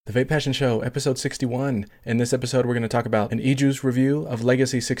The Vape Passion Show, episode 61. In this episode, we're going to talk about an E-Juice review of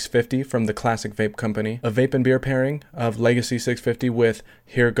Legacy 650 from the Classic Vape Company, a vape and beer pairing of Legacy 650 with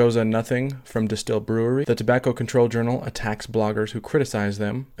Here Goes a Nothing from Distilled Brewery, the Tobacco Control Journal attacks bloggers who criticize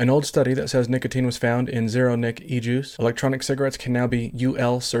them, an old study that says nicotine was found in zero-nic E-Juice, electronic cigarettes can now be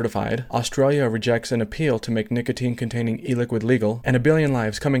UL certified, Australia rejects an appeal to make nicotine-containing e-liquid legal, and a billion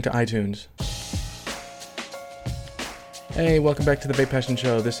lives coming to iTunes. Hey, welcome back to the Vape Passion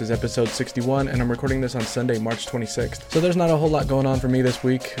Show. This is episode 61, and I'm recording this on Sunday, March 26th. So there's not a whole lot going on for me this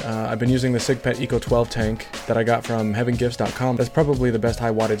week. I've been using the SigPet Eco 12 tank that I got from heavengifts.com. That's probably the best high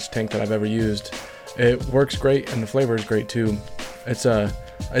wattage tank that I've ever used. It works great, and the flavor is great too.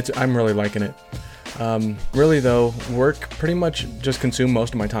 I'm really liking it. Really though, work pretty much just consumed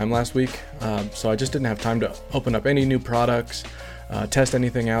most of my time last week, so I just didn't have time to open up any new products, test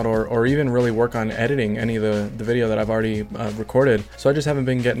anything out, or even really work on editing any of the video that I've already recorded. So I just haven't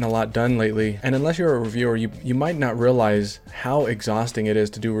been getting a lot done lately. And unless you're a reviewer, you might not realize how exhausting it is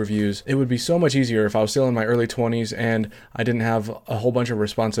to do reviews. It would be so much easier if I was still in my early 20s and I didn't have a whole bunch of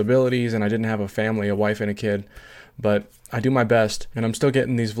responsibilities and I didn't have a family, a wife and a kid. But I do my best, and I'm still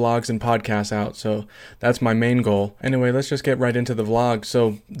getting these vlogs and podcasts out, so that's my main goal. Anyway, let's just get right into the vlog.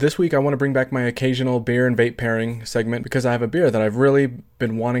 So this week I want to bring back my occasional beer and vape pairing segment because I have a beer that I've really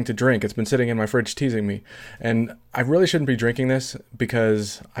been wanting to drink. It's been sitting in my fridge teasing me, and I really shouldn't be drinking this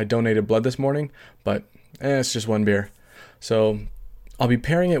because I donated blood this morning, but it's just one beer. So I'll be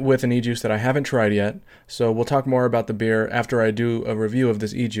pairing it with an E-Juice that I haven't tried yet, so we'll talk more about the beer after I do a review of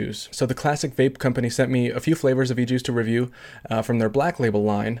this E-Juice. So the Classic Vape Company sent me a few flavors of E-Juice to review from their Black Label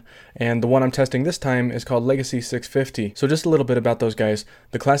line, and the one I'm testing this time is called Legacy 650. So just a little bit about those guys.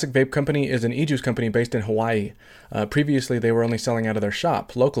 The Classic Vape Company is an E-Juice company based in Hawaii. Previously, they were only selling out of their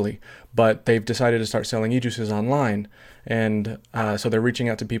shop locally, but they've decided to start selling E-Juices online. And so they're reaching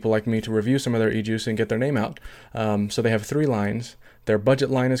out to people like me to review some of their E-Juice and get their name out. So they have 3 lines. Their budget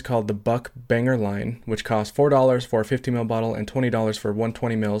line is called the Buck Banger line, which costs $4 for a 50 ml bottle and $20 for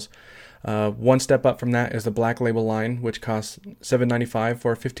 120 mils. One step up from that is the Black Label line, which costs $7.95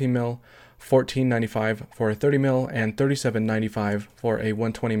 for a 15 mil, $14.95 for a 30 mil, and $37.95 for a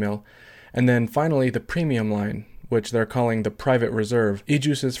 120 mil. And then finally, the Premium line, which they're calling the Private Reserve.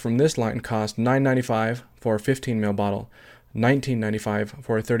 E-Juices from this line cost $9.95 for a 15 ml bottle, $19.95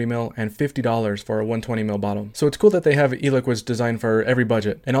 for a 30 ml, and $50 for a 120 ml bottle. So it's cool that they have e-liquids designed for every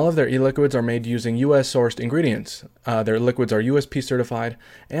budget. And all of their e-liquids are made using US sourced ingredients. Their liquids are USP certified,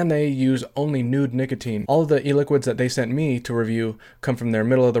 and they use only nude nicotine. All of the e-liquids that they sent me to review come from their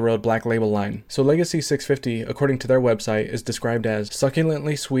middle of the road Black Label line. So Legacy 650, according to their website, is described as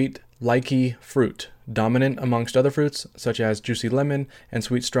succulently sweet, likey fruit, dominant amongst other fruits such as juicy lemon and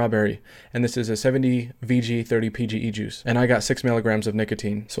sweet strawberry, and this is a 70 VG 30 PGE juice, and I got 6 milligrams of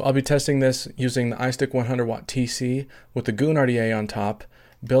nicotine. So I'll be testing this using the iStick 100 watt TC with the Goon RDA on top,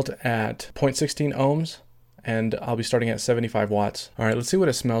 built at 0.16 ohms, and I'll be starting at 75 watts. Alright, let's see what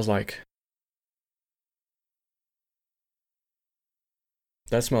it smells like.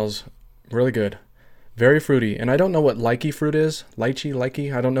 That smells really good. Very fruity, and I don't know what likey fruit is.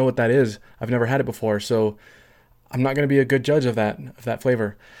 Lychee, I don't know what that is. I've never had it before, so I'm not going to be a good judge of that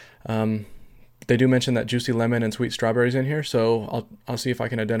flavor. They do mention that juicy lemon and sweet strawberries in here, so I'll see if I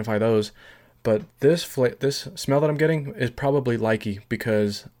can identify those. But this smell that I'm getting is probably likey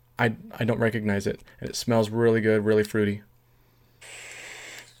because I don't recognize it, and it smells really good, really fruity.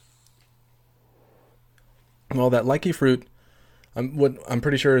 Well, that likey fruit, what I'm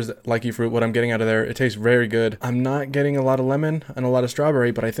pretty sure is likey fruit, what I'm getting out of there, it tastes very good. I'm not getting a lot of lemon and a lot of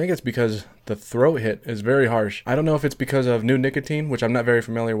strawberry, but I think it's because the throat hit is very harsh. I don't know if it's because of new nicotine, which I'm not very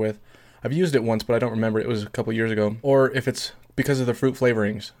familiar with. I've used it once, but I don't remember. It was a couple years ago. Or if it's because of the fruit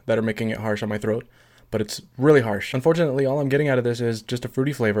flavorings that are making it harsh on my throat. But it's really harsh. Unfortunately, all I'm getting out of this is just a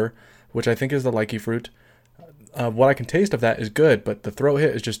fruity flavor, which I think is the likey fruit. What I can taste of that is good, but the throat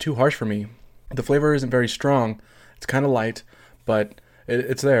hit is just too harsh for me. The flavor isn't very strong. It's kind of light, but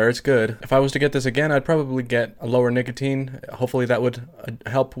it's there. It's good. If I was to get this again, I'd probably get a lower nicotine. Hopefully that would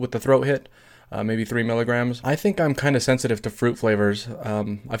help with the throat hit. Maybe 3 milligrams. I think I'm kind of sensitive to fruit flavors.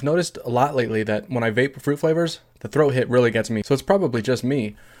 I've noticed a lot lately that when I vape fruit flavors, the throat hit really gets me. So it's probably just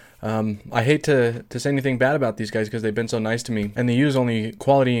me. I hate to say anything bad about these guys because they've been so nice to me. And they use only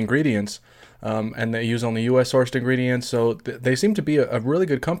quality ingredients. And they use only US sourced ingredients. So they seem to be a really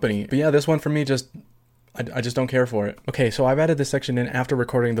good company. But yeah, this one for me just I just don't care for it. Okay, so I've added this section in after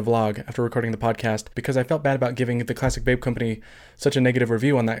recording the vlog, after recording the podcast, because I felt bad about giving the Classic Vape Company such a negative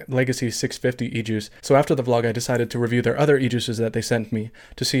review on that Legacy 650 e-juice. So after the vlog, I decided to review their other e-juices that they sent me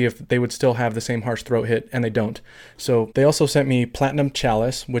to see if they would still have the same harsh throat hit, and they don't. So they also sent me Platinum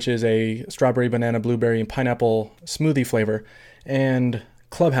Chalice, which is a strawberry, banana, blueberry, and pineapple smoothie flavor, and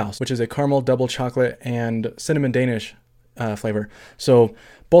Clubhouse, which is a caramel, double chocolate, and cinnamon Danish flavor. So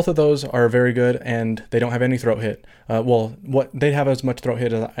both of those are very good, and they don't have any throat hit. They have as much throat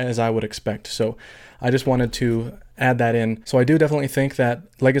hit as I would expect. So I just wanted to add that in. So I do definitely think that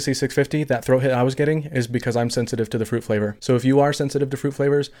Legacy 650, that throat hit I was getting, is because I'm sensitive to the fruit flavor. So if you are sensitive to fruit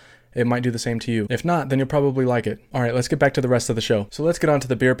flavors, it might do the same to you. If not, then you'll probably like it. All right, let's get back to the rest of the show. So let's get on to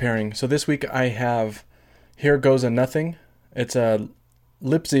the beer pairing. So this week I have Here Goes a Nothing. It's a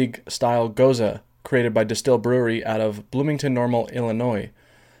Leipzig style Goza created by Distill Brewery out of Bloomington Normal, Illinois.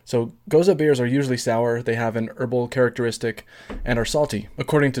 So Goza beers are usually sour, they have an herbal characteristic, and are salty.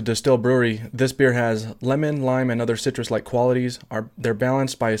 According to Distill Brewery, this beer has lemon, lime, and other citrus-like qualities. They're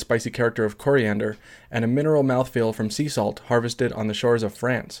balanced by a spicy character of coriander and a mineral mouthfeel from sea salt harvested on the shores of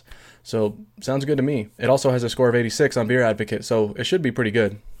France. So, sounds good to me. It also has a score of 86 on Beer Advocate, so it should be pretty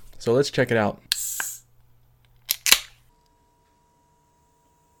good. So let's check it out.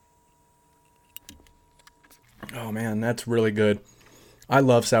 Oh man, that's really good. I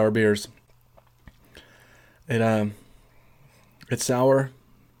love sour beers. It's sour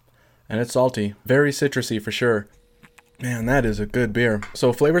and it's salty. Very citrusy for sure. Man, that is a good beer.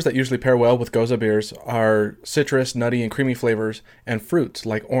 So flavors that usually pair well with Goza beers are citrus, nutty, and creamy flavors, and fruits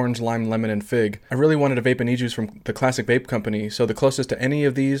like orange, lime, lemon, and fig. I really wanted to vape an e-juice from the Classic Vape Company, so the closest to any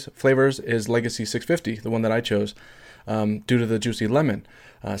of these flavors is Legacy 650, the one that I chose, due to the juicy lemon.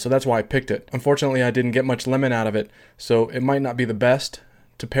 So that's why I picked it. Unfortunately, I didn't get much lemon out of it, so it might not be the best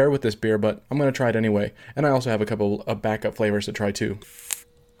to pair with this beer, but I'm going to try it anyway. And I also have a couple of backup flavors to try too.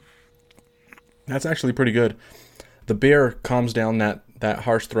 That's actually pretty good. The beer calms down that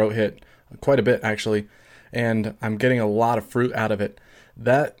harsh throat hit quite a bit, actually, and I'm getting a lot of fruit out of it.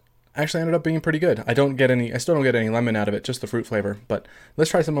 That actually ended up being pretty good. I still don't get any lemon out of it, just the fruit flavor. But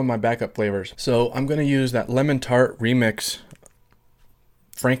let's try some of my backup flavors. So I'm going to use that Lemon Tart Remix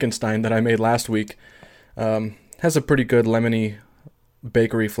Frankenstein that I made last week. Has a pretty good lemony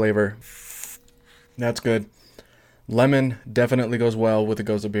bakery flavor. That's good. Lemon definitely goes well with the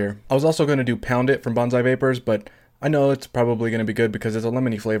Goza beer. I was also going to do Pound It from Bonsai Vapors, but I know it's probably going to be good because it's a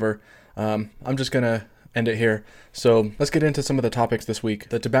lemony flavor. I'm just going to end it here. So let's get into some of the topics this week.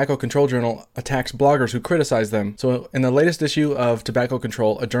 The Tobacco Control Journal attacks bloggers who criticize them. So in the latest issue of Tobacco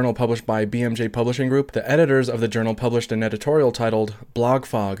Control, a journal published by BMJ Publishing Group, the editors of the journal published an editorial titled Blog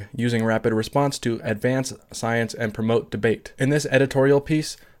Fog, Using Rapid Response to Advance Science and Promote Debate. In this editorial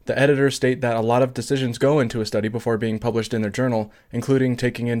piece, the editors state that a lot of decisions go into a study before being published in their journal, including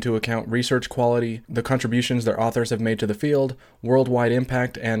taking into account research quality, the contributions their authors have made to the field, worldwide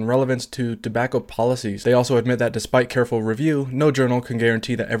impact, and relevance to tobacco policies. They also admit that despite careful review, no journal can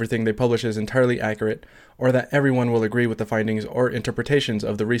guarantee that everything they publish is entirely accurate, or that everyone will agree with the findings or interpretations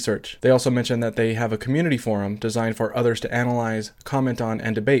of the research. They also mention that they have a community forum designed for others to analyze, comment on,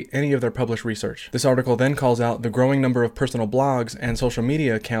 and debate any of their published research. This article then calls out the growing number of personal blogs and social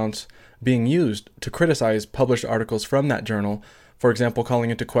media accounts being used to criticize published articles from that journal, for example, calling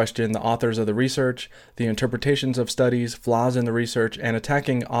into question the authors of the research, the interpretations of studies, flaws in the research, and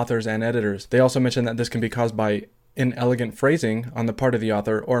attacking authors and editors. They also mention that this can be caused by inelegant phrasing on the part of the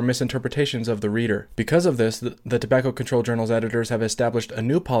author or misinterpretations of the reader. Because of this, the Tobacco Control Journal's editors have established a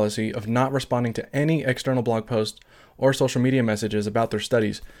new policy of not responding to any external blog posts or social media messages about their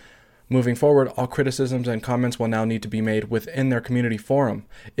studies. Moving forward, all criticisms and comments will now need to be made within their community forum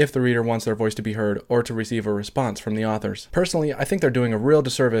if the reader wants their voice to be heard or to receive a response from the authors. Personally, I think they're doing a real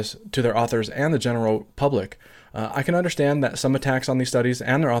disservice to their authors and the general public. I can understand that some attacks on these studies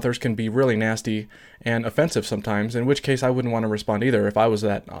and their authors can be really nasty and offensive sometimes, in which case I wouldn't want to respond either if I was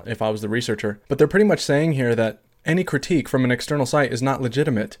the researcher. But they're pretty much saying here that any critique from an external site is not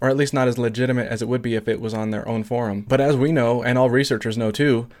legitimate, or at least not as legitimate as it would be if it was on their own forum. But as we know, and all researchers know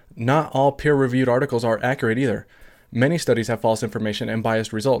too, not all peer-reviewed articles are accurate either. Many studies have false information and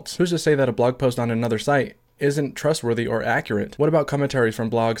biased results. Who's to say that a blog post on another site isn't trustworthy or accurate? What about commentaries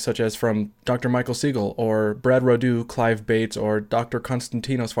from blogs such as from Dr. Michael Siegel, or Brad Rodu, Clive Bates, or Dr.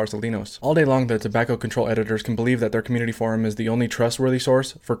 Konstantinos Farsalinos? All day long, the tobacco control editors can believe that their community forum is the only trustworthy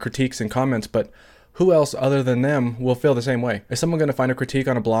source for critiques and comments, but who else other than them will feel the same way? Is someone going to find a critique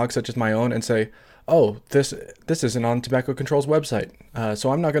on a blog such as my own and say, oh, this isn't on Tobacco Control's website,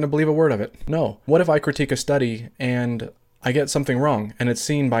 so I'm not going to believe a word of it? No. What if I critique a study and I get something wrong and it's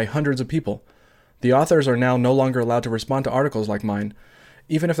seen by hundreds of people? The authors are now no longer allowed to respond to articles like mine.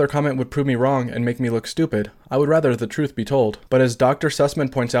 Even if their comment would prove me wrong and make me look stupid, I would rather the truth be told. But as Dr.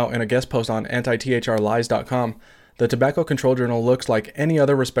 Sussman points out in a guest post on anti-THRlies.com, the Tobacco Control Journal looks like any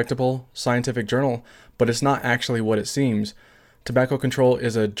other respectable scientific journal, but it's not actually what it seems. Tobacco Control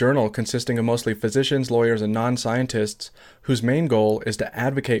is a journal consisting of mostly physicians, lawyers, and non-scientists whose main goal is to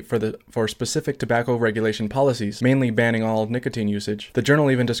advocate for specific tobacco regulation policies, mainly banning all nicotine usage. The journal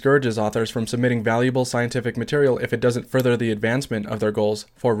even discourages authors from submitting valuable scientific material if it doesn't further the advancement of their goals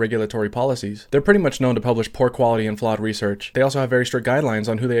for regulatory policies. They're pretty much known to publish poor quality and flawed research. They also have very strict guidelines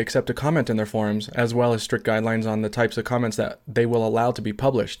on who they accept to comment in their forums, as well as strict guidelines on the types of comments that they will allow to be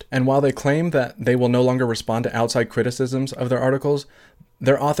published. And while they claim that they will no longer respond to outside criticisms of their articles,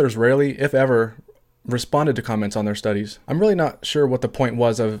 their authors rarely, if ever, responded to comments on their studies. I'm really not sure what the point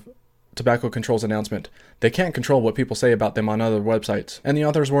was of Tobacco Control's announcement. They can't control what people say about them on other websites, and the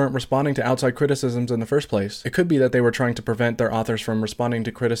authors weren't responding to outside criticisms in the first place. It could be that they were trying to prevent their authors from responding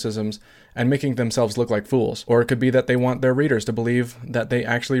to criticisms and making themselves look like fools, or it could be that they want their readers to believe that they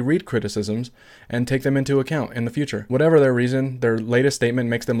actually read criticisms and take them into account in the future. Whatever their reason, their latest statement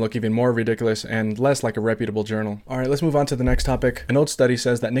makes them look even more ridiculous and less like a reputable journal. Alright, let's move on to the next topic. An old study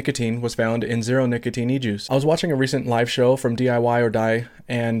says that nicotine was found in zero nicotine e-juice. I was watching a recent live show from DIY or Die,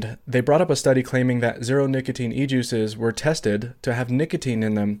 and they brought up a study claiming that zero nicotine e-juices were tested to have nicotine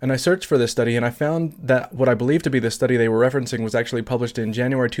in them. And I searched for this study and I found that what I believe to be the study they were referencing was actually published in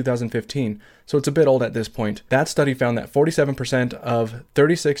January 2015, so it's a bit old at this point. That study found that 47% of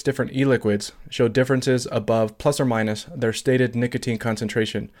 36 different e-liquids showed differences above plus or minus their stated nicotine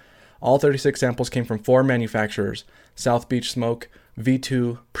concentration. All 36 samples came from 4 manufacturers: South Beach Smoke,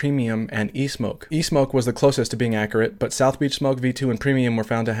 V2, Premium, and E-Smoke. E-Smoke was the closest to being accurate, but South Beach Smoke, V2, and Premium were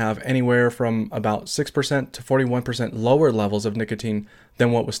found to have anywhere from about 6% to 41% lower levels of nicotine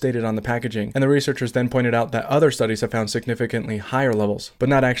than what was stated on the packaging. And the researchers then pointed out that other studies have found significantly higher levels, but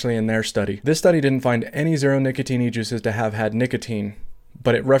not actually in their study. This study didn't find any zero nicotine e-juices to have had nicotine,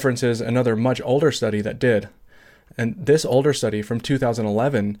 but it references another much older study that did. And this older study from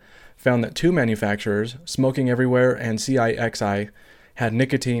 2011 found that 2 manufacturers, Smoking Everywhere and CIXI, had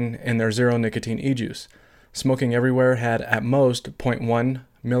nicotine in their zero nicotine e-juice. Smoking Everywhere had at most 0.1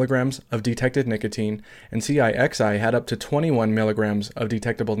 milligrams of detected nicotine, and CIXI had up to 21 milligrams of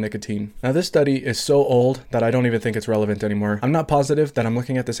detectable nicotine. Now, this study is so old that I don't even think it's relevant anymore. I'm not positive that I'm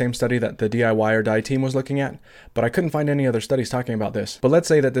looking at the same study that the DIY or Die team was looking at, but I couldn't find any other studies talking about this. But let's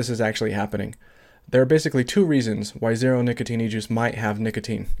say that this is actually happening. There are basically 2 reasons why zero nicotine e-juice might have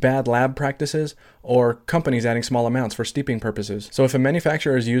nicotine: bad lab practices or companies adding small amounts for steeping purposes. So if a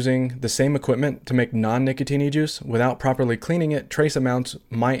manufacturer is using the same equipment to make non-nicotine e-juice without properly cleaning it, trace amounts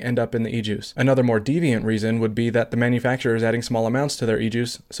might end up in the e-juice. Another more deviant reason would be that the manufacturer is adding small amounts to their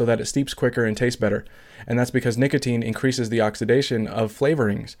e-juice so that it steeps quicker and tastes better. And that's because nicotine increases the oxidation of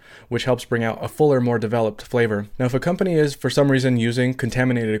flavorings, which helps bring out a fuller, more developed flavor. Now, if a company is for some reason using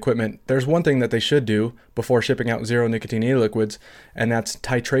contaminated equipment, there's one thing that they should do before shipping out zero nicotine e-liquids, and that's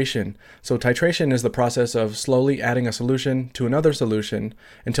titration. So titration is the process of slowly adding a solution to another solution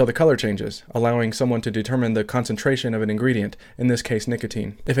until the color changes, allowing someone to determine the concentration of an ingredient, in this case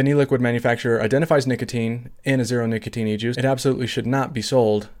nicotine. If an e-liquid manufacturer identifies nicotine in a zero nicotine e-juice, it absolutely should not be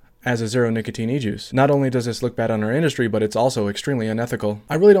sold as a zero nicotine e-juice. Not only does this look bad on our industry, but it's also extremely unethical.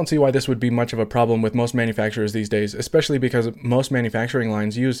 I really don't see why this would be much of a problem with most manufacturers these days, especially because most manufacturing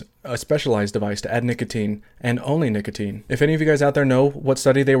lines use a specialized device to add nicotine, and only nicotine. If any of you guys out there know what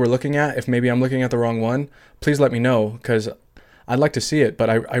study they were looking at, if maybe I'm looking at the wrong one, please let me know, because I'd like to see it, but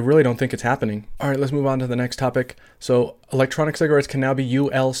I really don't think it's happening. All right, let's move on to the next topic. So electronic cigarettes can now be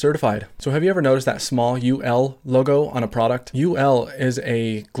UL certified. So have you ever noticed that small UL logo on a product? UL is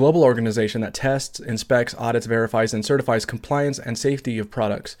a global organization that tests, inspects, audits, verifies, and certifies compliance and safety of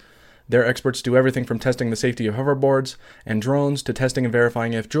products. Their experts do everything from testing the safety of hoverboards and drones to testing and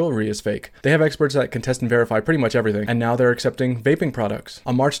verifying if jewelry is fake. They have experts that can test and verify pretty much everything, and now they're accepting vaping products.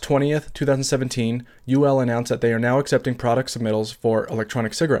 On March 20th, 2017, UL announced that they are now accepting product submittals for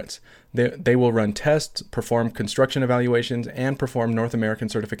electronic cigarettes. They will run tests, perform construction evaluations, and perform North American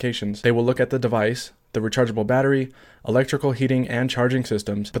certifications. They will look at the device, the rechargeable battery, electrical heating and charging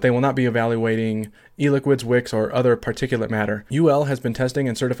systems, but they will not be evaluating e-liquids, wicks, or other particulate matter. UL has been testing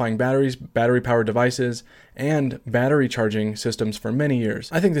and certifying batteries, battery-powered devices, and battery charging systems for many years.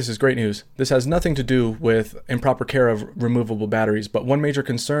 I think this is great news. This has nothing to do with improper care of removable batteries, but one major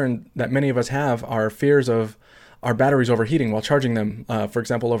concern that many of us have are fears of our batteries overheating while charging them, for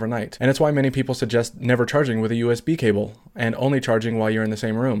example, overnight. And it's why many people suggest never charging with a USB cable and only charging while you're in the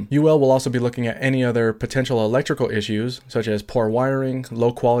same room. UL will also be looking at any other potential electrical issues, such as poor wiring,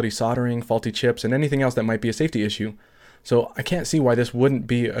 low quality soldering, faulty chips, and anything else that might be a safety issue. So I can't see why this wouldn't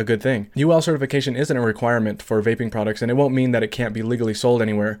be a good thing. UL certification isn't a requirement for vaping products, and it won't mean that it can't be legally sold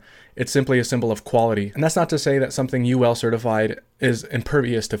anywhere. It's simply a symbol of quality. And that's not to say that something UL certified is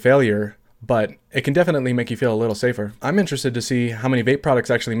impervious to failure, but it can definitely make you feel a little safer. I'm interested to see how many vape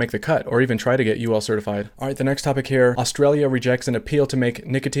products actually make the cut or even try to get UL certified. All right, the next topic here. Australia rejects an appeal to make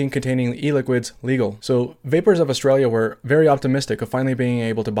nicotine-containing e-liquids legal. So vapors of Australia were very optimistic of finally being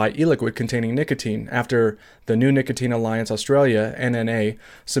able to buy e-liquid containing nicotine after the New Nicotine Alliance Australia, NNA,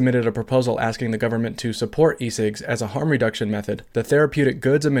 submitted a proposal asking the government to support e-cigs as a harm reduction method. The Therapeutic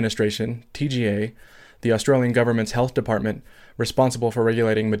Goods Administration, TGA, the Australian government's health department, responsible for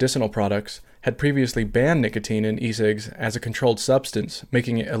regulating medicinal products, had previously banned nicotine in e-cigs as a controlled substance,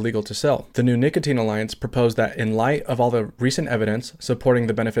 making it illegal to sell. The New Nicotine Alliance proposed that in light of all the recent evidence supporting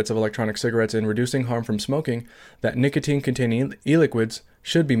the benefits of electronic cigarettes in reducing harm from smoking, that nicotine-containing e-liquids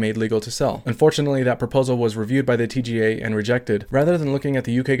should be made legal to sell. Unfortunately, that proposal was reviewed by the TGA and rejected. Rather than looking at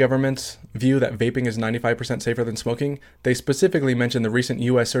the UK government's view that vaping is 95% safer than smoking, they specifically mentioned the recent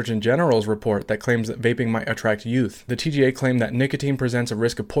US Surgeon General's report that claims that vaping might attract youth. The TGA claimed that nicotine presents a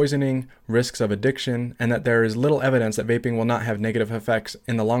risk of poisoning, risks of addiction, and that there is little evidence that vaping will not have negative effects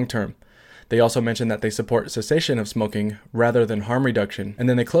in the long term. They also mentioned that they support cessation of smoking rather than harm reduction. And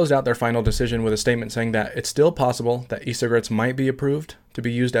then they closed out their final decision with a statement saying that it's still possible that e-cigarettes might be approved to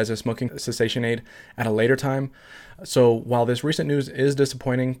be used as a smoking cessation aid at a later time. So while this recent news is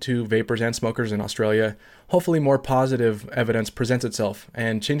disappointing to vapors and smokers in Australia, hopefully more positive evidence presents itself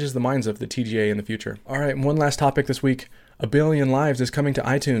and changes the minds of the TGA in the future. All right, and one last topic this week. A Billion Lives is coming to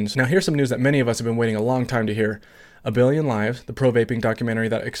iTunes. Now here's some news that many of us have been waiting a long time to hear. A Billion Lives, the pro-vaping documentary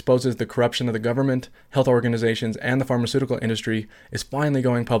that exposes the corruption of the government, health organizations, and the pharmaceutical industry, is finally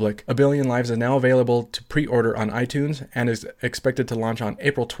going public. A Billion Lives is now available to pre-order on iTunes and is expected to launch on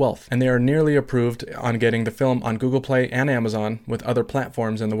April 12th. And they are nearly approved on getting the film on Google Play and Amazon, with other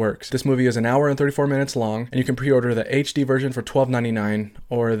platforms in the works. This movie is an hour and 34 minutes long, and you can pre-order the HD version for $12.99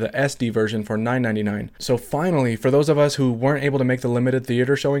 or the SD version for $9.99. So finally, for those of us who weren't able to make the limited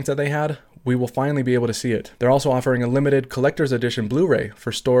theater showings that they had, we will finally be able to see it. They're also offering a limited collector's edition Blu-ray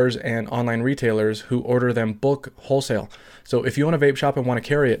for stores and online retailers who order them bulk wholesale. So if you own a vape shop and want to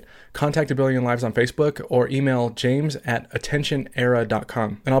carry it, contact A Billion Lives on Facebook or email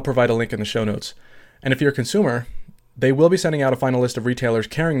james@attentionera.com, and I'll provide a link in the show notes. And if you're a consumer, they will be sending out a final list of retailers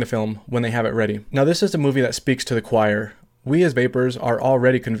carrying the film when they have it ready. Now, this is a movie that speaks to the choir. We as vapors are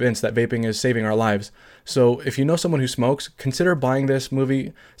already convinced that vaping is saving our lives. So if you know someone who smokes, consider buying this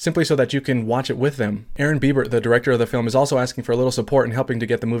movie simply so that you can watch it with them. Aaron Biebert, the director of the film, is also asking for a little support in helping to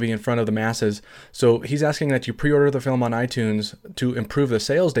get the movie in front of the masses. So he's asking that you pre-order the film on iTunes to improve the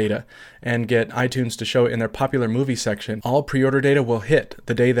sales data and get iTunes to show it in their popular movie section. All pre-order data will hit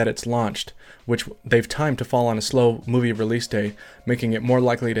the day that it's launched, which they've timed to fall on a slow movie release day, making it more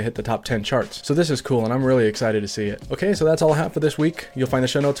likely to hit the top 10 charts. So this is cool, and I'm really excited to see it. Okay, so that's all I have for this week. You'll find the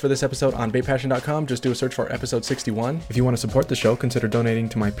show notes for this episode on vapepassion.com. Just do a search for episode 61. If you want to support the show, consider donating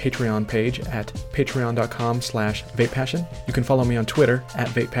to my Patreon page at patreon.com/vapepassion. You can follow me on Twitter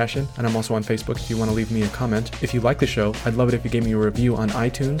 @vapepassion, and I'm also on Facebook if you want to leave me a comment. If you like the show, I'd love it if you gave me a review on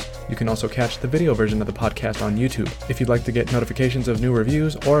iTunes. You can also catch the video version of the podcast on YouTube. If you'd like to get notifications of new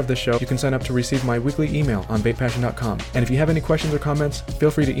reviews or of the show, you can sign up to receive my weekly email on vapepassion.com. And if you have any questions or comments,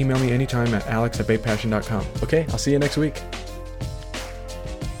 feel free to email me anytime at alex@vapepassion.com. Okay, I'll see you next week.